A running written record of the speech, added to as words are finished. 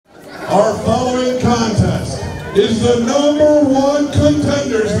Our following contest is the #1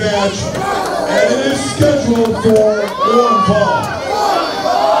 contenders match, and it is scheduled for one fall.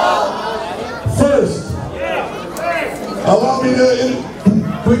 First, allow me to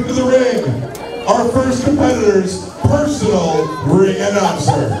bring to the ring our first competitor's personal ring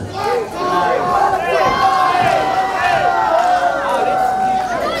announcer.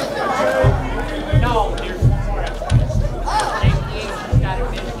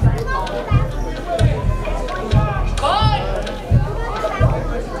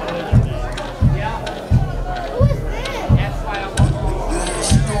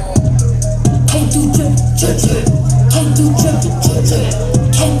 Can't do drippin',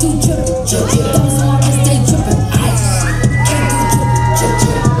 can't do drippin', thumbs on my wrist, they drippin' ice. Can't do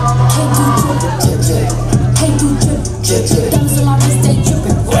drippin', can't do drippin', can't do drippin', thumbs on my wrist, they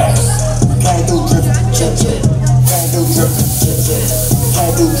drippin' rice. Can't do drippin',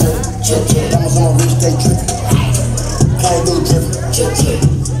 can't do drippin', can't do drippin', thumbs on my wrist, they drippin' ice. Can't do drippin',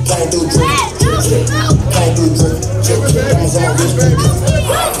 can't do drippin', can't do drippin', thumbs on my wrist, they drippin'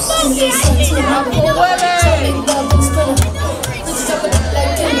 rice.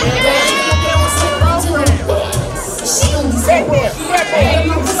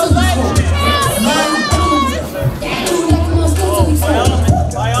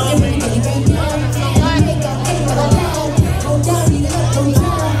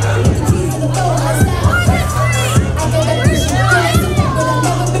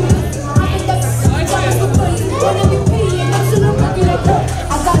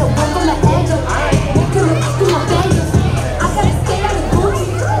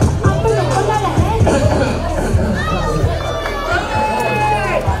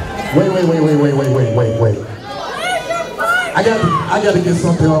 Wait. I got to get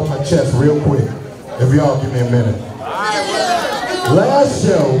something off my chest real quick, if y'all give me a minute. Last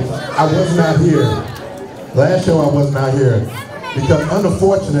show, I was not here because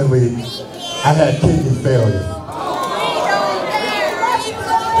unfortunately, I had kidney failure.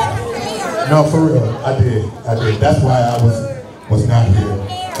 No, for real, I did. That's why I was not here.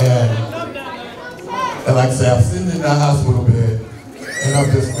 And like I said, I'm sitting in the hospital bed, and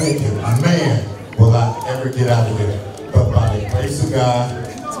I'm just thinking, man, will I ever get out of there? But by the grace of God,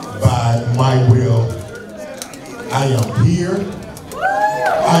 by my will, I am here.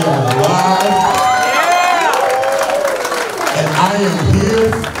 I am alive. And I am here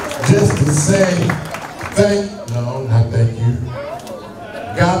just to say not thank you.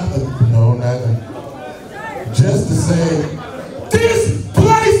 Just to say, this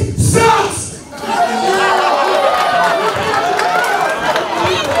place sucks!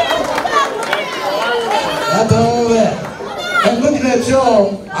 After all that, and looking at y'all,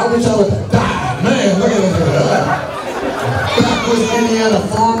 I wish I would have died. Man, look at that. Backwoods, Indiana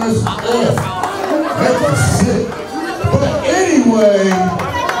farmers, make me sick. But anyway,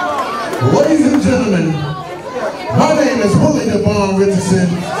 ladies and gentlemen, my name is Willie DeBon Richardson,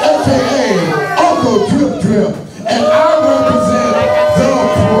 aka Uncle Drip Drip, and I represent the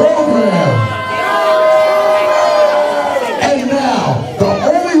program. And now, the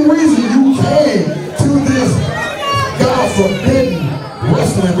only reason you came to this God-forbidden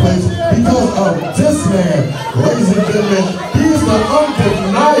wrestling place because of this man, ladies and gentlemen, he's the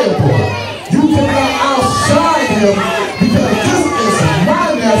undeniable. You cannot outshine him because this is my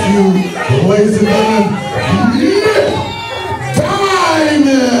nephew, ladies and gentlemen,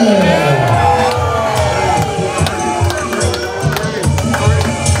 Diamond!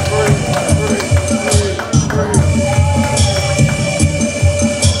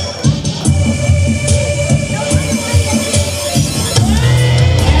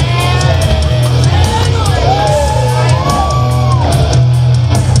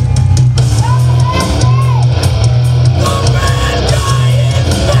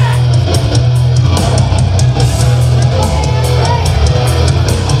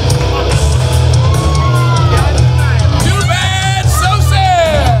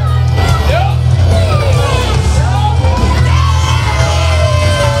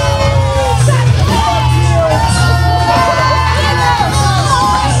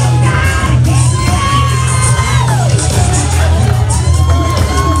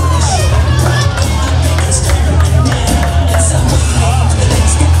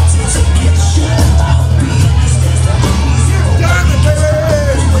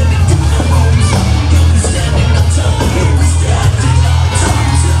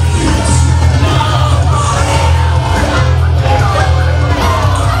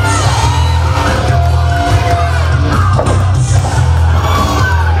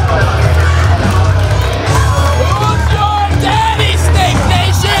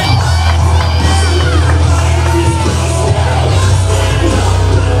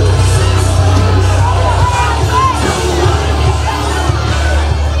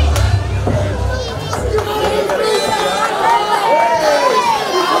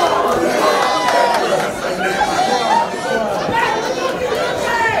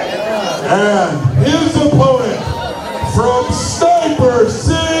 And his opponent from Sniper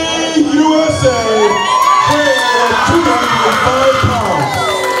City, USA, weighing at 205 pounds,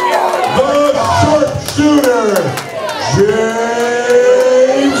 the sharpshooter,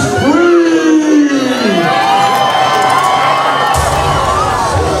 James Reed.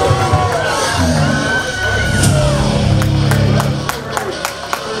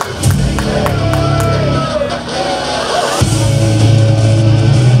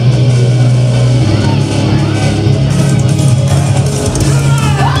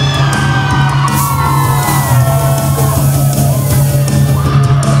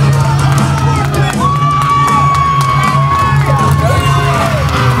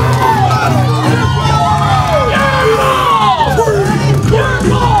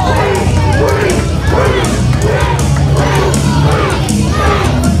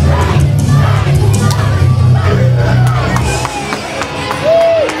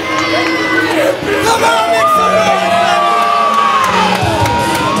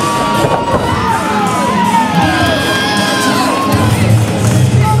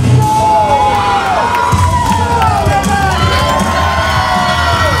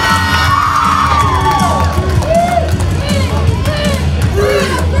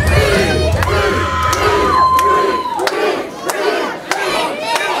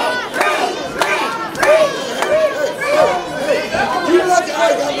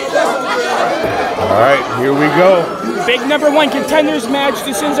 Here we go. Big #1 contenders match.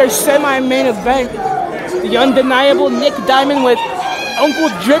 This is our semi-main event. The undeniable Nick Diamond with Uncle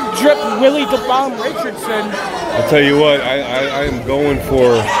Drip Drip Willie the Bomb Richardson. I'll tell you what, I am going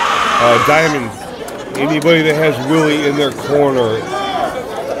for Diamond. Anybody that has Willie in their corner,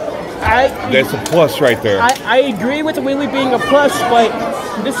 that's a plus right there. I agree with Willie being a plus, but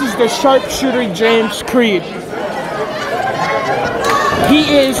this is the sharpshooter James Creed. He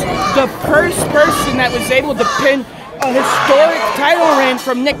is the first person that was able to pin a historic title reign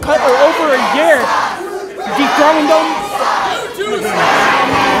from Nick Cutler over a year, dethroning them.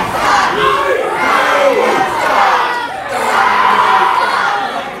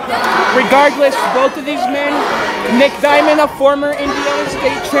 Regardless, both of these men, Nick Diamond, a former Indiana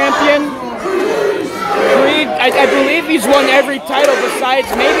State champion, Creed, I believe he's won every title besides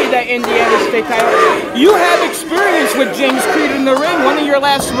maybe that Indiana State title. You have experience with James Creed in the ring. One of your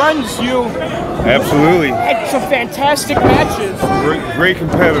last runs, you absolutely had some fantastic matches. Great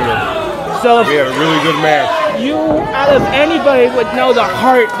competitor. So we had a really good match. You, out of anybody, would know the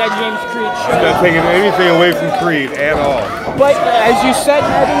heart that James Creed showed. I'm not taking anything away from Creed at all. But as you said,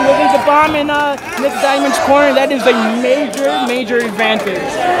 having Willie the Bomb in Nick Diamond's corner, that is a major advantage.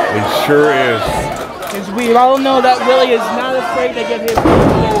 It sure is. Because we all know that Willie is not afraid to get his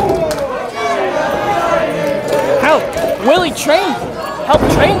hell, Willie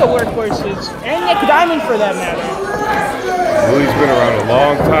helped train the workhorses, and Nick Diamond for that matter. Willie's been around a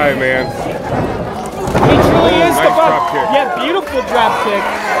long time, man. He truly is nice the bomb. Drop kick. Yeah, beautiful drop kick.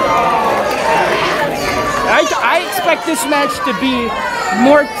 I expect this match to be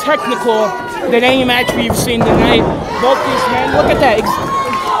more technical than any match we've seen tonight. Both these men, look at that.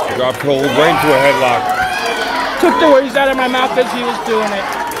 Dropped hold right into a headlock. Took the words out of my mouth as he was doing it.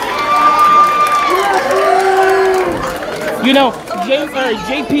 You know,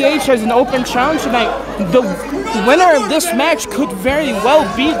 JPH has an open challenge tonight. The winner of this match could very well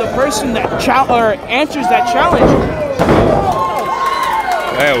be the person that answers that challenge.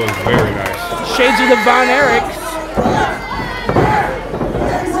 That was very nice. Shades of the Von Erichs.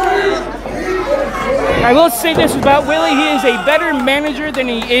 I will say this about Willie, he is a better manager than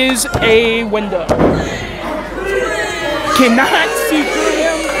he is a window. Cannot see through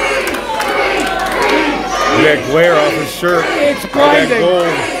him. That glare off his shirt. It's blinding. That gold.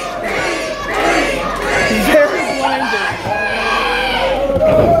 Very blinding.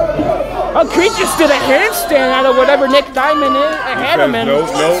 Oh, Creed just did a handstand out of whatever Nick Diamond had him in. Nope.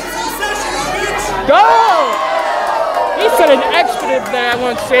 Go! He said an expletive there, I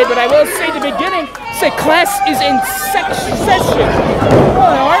won't say, but I will say at the beginning, say class is in session. Oh,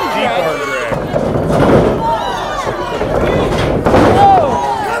 an arm drag.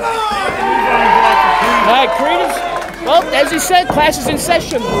 Alright, Creed is, well, as he said, class is in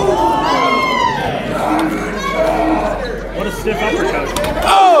session. What a stiff uppercut.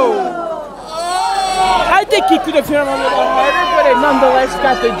 Oh! I think he could have hit him a little harder, but it nonetheless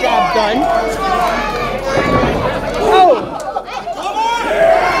got the job done. Oh!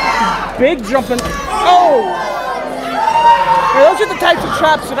 Big jumping. Oh! Now, those are the types of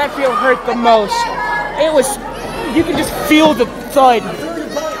traps that I feel hurt the most. It was, you can just feel the thud.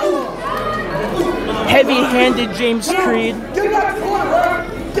 Heavy-handed James Creed.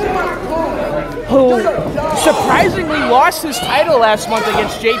 who surprisingly lost his title last month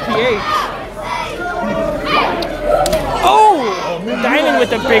against JPH. Oh! Diamond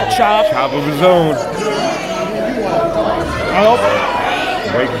with a big chop. Chop of his own. Oh.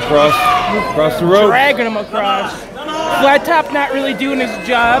 Right across the road. Dragging him across. Flat Top not really doing his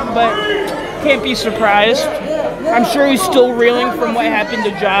job, but can't be surprised. I'm sure he's still reeling from what happened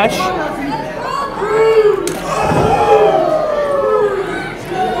to Josh.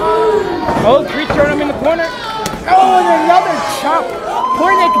 Oh, Creed throwing him in the corner. Oh, and another chop.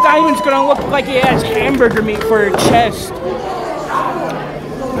 Poor Nick Diamond's gonna look like he has hamburger meat for her chest.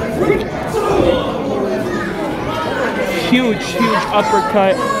 Huge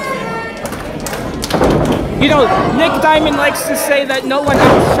uppercut. You know, Nick Diamond likes to say that no one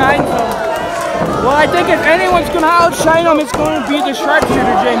outshines him. Well, I think if anyone's going to outshine him, it's going to be the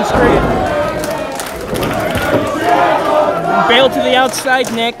sharpshooter, James Creed. Bail to the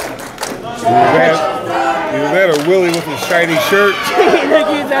outside, Nick. Either that or Willie with his shiny shirt.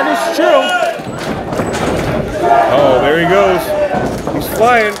 That is true. Oh, there he goes. He's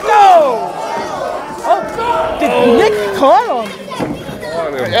flying. No! Oh, did Nick caught him?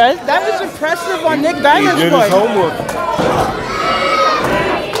 That was impressive on Nick Diamond's part. He did his homework.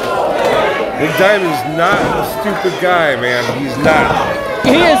 Nick Diamond is not a stupid guy, man. He's not.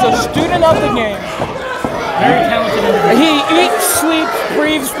 He is a student of the game. Very talented individual. He eats, sleeps,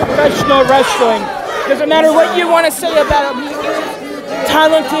 breathes professional wrestling. Doesn't matter what you want to say about him. He is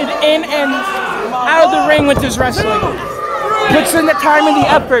talented in and out of the ring with his wrestling. Puts in the time and the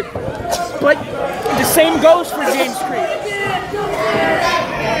effort. But the same goes for James Creed.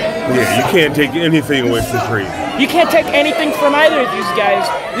 Yeah, you can't take anything away from Creed. You can't take anything from either of these guys.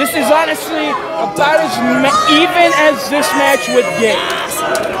 This is honestly about as even as this match would get.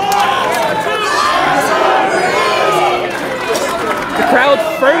 The crowd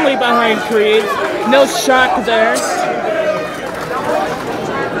firmly behind Creed. No shock there.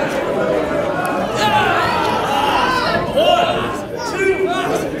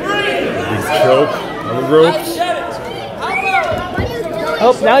 Big choke on the ropes.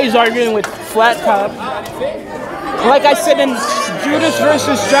 Oh, now he's arguing with Flat Top. Like I said in Judas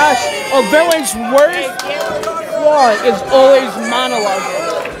versus Josh, a villain's worst flaw is always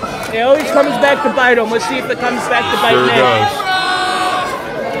monologuing. It always comes back to bite him. Let's see if it comes back to bite Nick.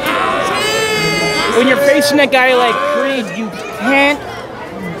 When you're facing a guy like Creed, you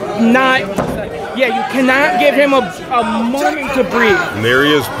cannot give him a moment to breathe. And there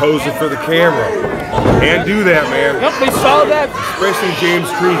he is posing for the camera. Can't do that, man. Yep, we saw that. Especially James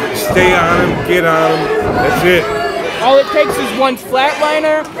Creed. Stay on him, get on him. That's it. All it takes is one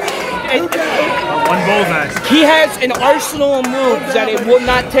flatliner. One bullseye. He has an arsenal of moves that it will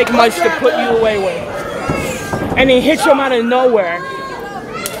not take much to put you away with. And he hits him out of nowhere.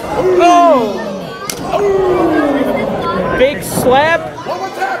 Oh! Big slap.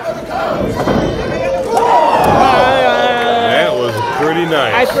 That was pretty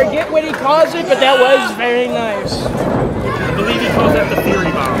nice. I forget what he calls it, but that was very nice. I believe he calls that the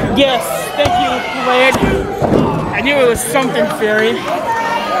Fury Bomb. Yes, thank you, Lad. I knew it was something Fury.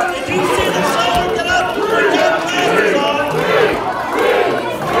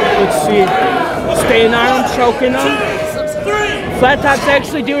 Let's see. Staying on him, choking him. Flat Top's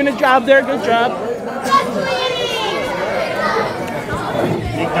actually doing a job there. Good job.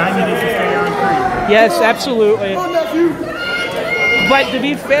 Big Diamond needs to stay on Creed. Yes, absolutely. But to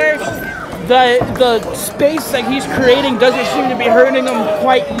be fair, the space that he's creating doesn't seem to be hurting him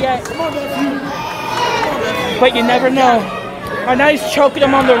quite yet. But you never know. A nice choking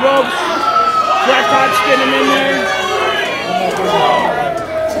him on the ropes. Flat Top's getting him in there.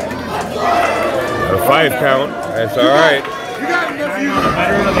 A 5 count. That's all right. The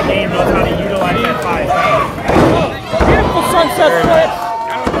veteran of the game knows how to utilize that 5 count. Beautiful sunset flip.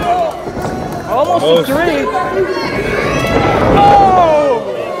 Almost a 3. Oh!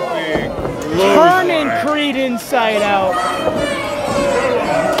 Turning Creed inside out.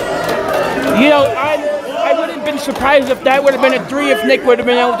 You know, I wouldn't have been surprised if that would have been a 3 if Nick would have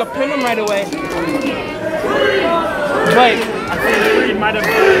been able to pin him right away. But I think Creed might not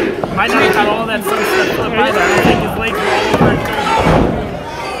have had all that sunset flip either. I don't think his legs were all over his shoulders.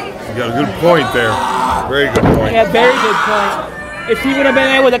 You got a good point there. Very good point. yeah, very good point. If he would have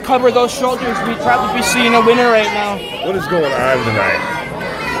been able to cover those shoulders, we'd probably be seeing a winner right now. What is going on tonight?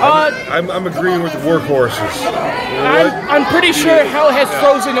 I'm agreeing with the workhorses. You know I'm pretty sure hell has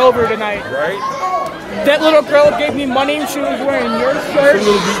frozen over tonight. right? That little girl gave me money and she was wearing your shirt. Some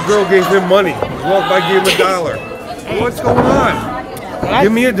little girl gave him money. Walked by, gave him $1. What's going on?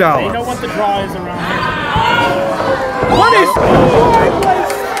 Give me $1. They know what the draw is around here. What is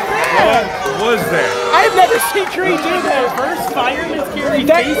that? was that? I've never seen Creed do that. Reverse fireman's carry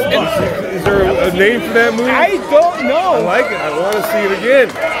That- facebuster. Is there a name for that move? I don't know. I like it. I want to see it again.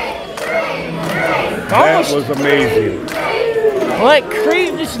 That was amazing. Like,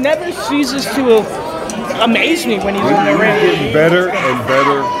 Creed just never ceases to amaze me when he's in the ring. Getting better and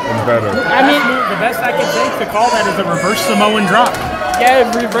better and better. I mean, The best I can think to call that is a reverse Samoan drop. yeah,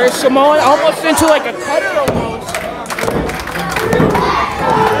 reverse Samoan, almost into like a cutter almost.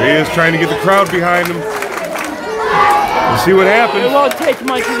 He is trying to get the crowd behind him. We'll see what It happens. won't take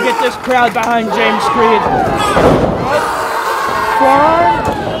much to get this crowd behind James Creed. Forearm,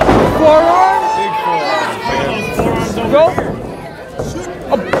 forearm, Big forearm, man. go.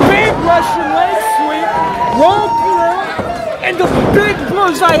 A big Russian leg sweep, roll through, and the big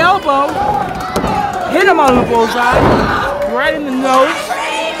bullseye elbow. Hit him on the bullseye, right in the nose.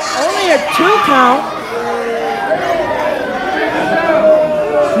 Only a 2 count.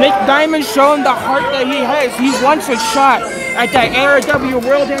 Nick Diamond showing the heart that he has. He wants a shot at that ARW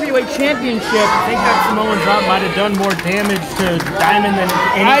World Heavyweight Championship. I think that Samoan drop might have done more damage to Diamond than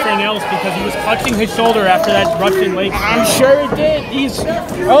anything else because he was clutching his shoulder after that Russian leg. I'm sure it did. He's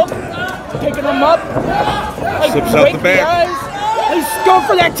picking him up. Like, Slips out the back. He's going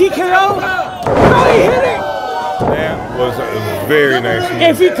for that TKO. Oh, he hit it. That was a very nice move.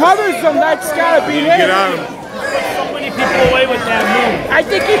 If he covers him, that's gotta be it. Get on him. So many people away with that move. I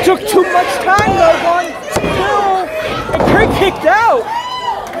think he took too much time though. 1, 2, and Creed kicked out.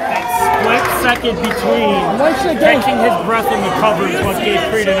 That split second between Once again, catching his breath in the cover is what gave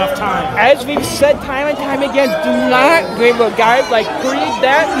Creed enough time. as we've said time and time again, do not give a guy like Creed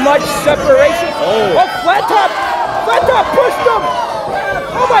that much separation. Oh. Flat top pushed him.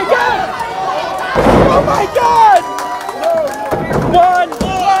 Oh my God. Oh my God. 1,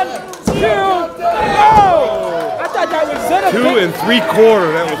 2, oh. I thought that was it. 2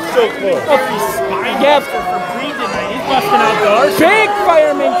 3/4. That was so close. He's spine Yeah. buster for Creed tonight. He's busting out the arse. Big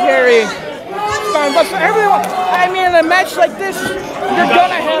fireman carry. Spine buster. Everyone. I mean, in a match like this, you're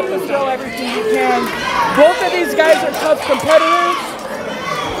gonna have to throw everything you can. Both of these guys are tough competitors.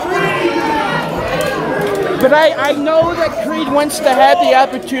 But I know that Creed wants to have the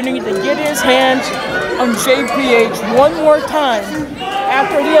opportunity to get his hands on JPH one more time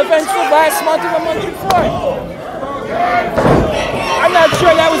after the events of last month and the month before. I'm not sure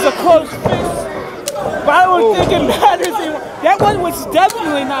that was a close fist, but I don't think it matters. That one was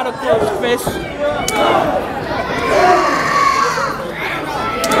definitely not a close fist.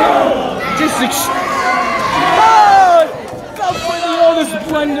 Go for the oldest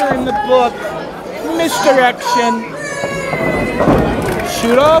blunder in the book. Misdirection.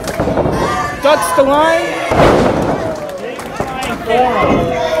 Shoot up. Ducks the line.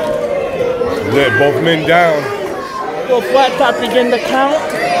 Both men down. Go flat top begin the count.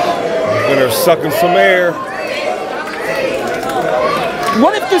 They're sucking some air.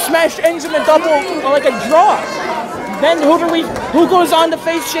 What if this match ends in a double, or like a draw? Then who goes on to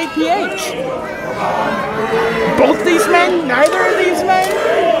face JPH? Both these men? Neither of these men?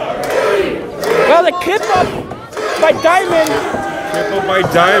 Well, the kip up by Diamond. Kip up by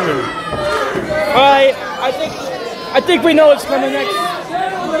Diamond. I think we know what's coming next.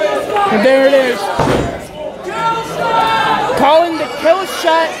 And there it is. Calling the kill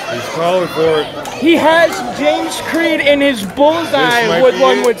shot. He's calling for it. He has James Creed in his bullseye, what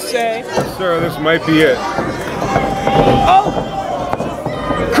one would say. Yes, sir, this might be it. Oh!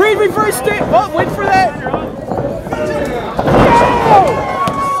 Creed reversed it. Oh, wait for that. No!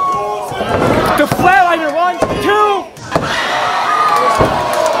 The flatliner, 1, 2.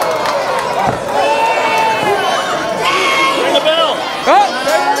 Ring the bell. Oh,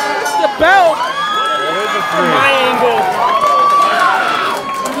 there's the bell. From my angle.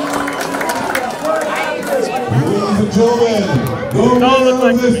 Ladies and gentlemen, the winner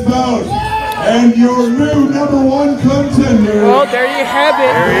of this bout and your new #1 contender. Oh, there you have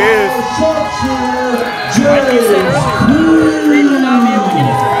it. There he is. Sharpshooter Like you said James earlier, Creed. Creed will not be able to get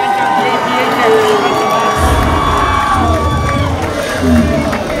his revenge on JPH after the match.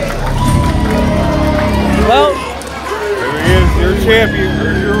 Well, There he is, your champion,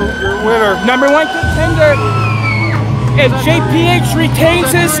 your winner. #1 contender. If JPH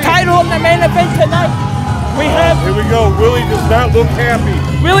retains his title in the main event tonight, we have Here we go. Willie does not look happy.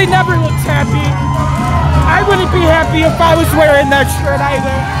 Willie never looks happy. I wouldn't be happy if I was wearing that shirt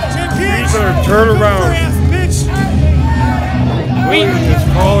either. He's gonna turn around. Willie's just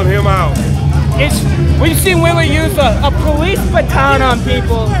calling him out. We've seen Willie use a police baton on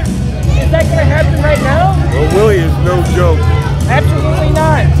people. Is that gonna happen right now? Well, Willie is no joke. Absolutely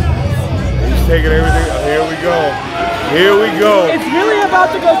not. He's taking everything. Here we go. Here we go. It's really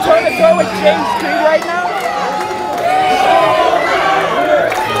about to go toe-to-toe with James Creed right now.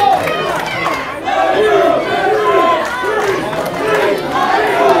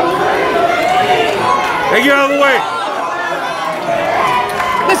 Hey, get out of the way.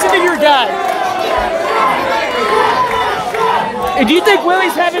 Listen to your guy. And do you think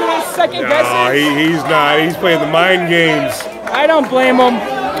Willie's having any second guesses? No, he's not. He's playing the mind games. I don't blame him.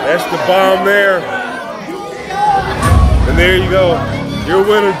 That's the bomb there. And there you go. Your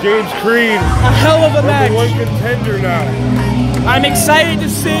winner, James Creed. A hell of a match. #1 contender now. I'm excited to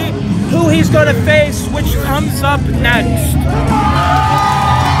see who he's going to face, which comes up next.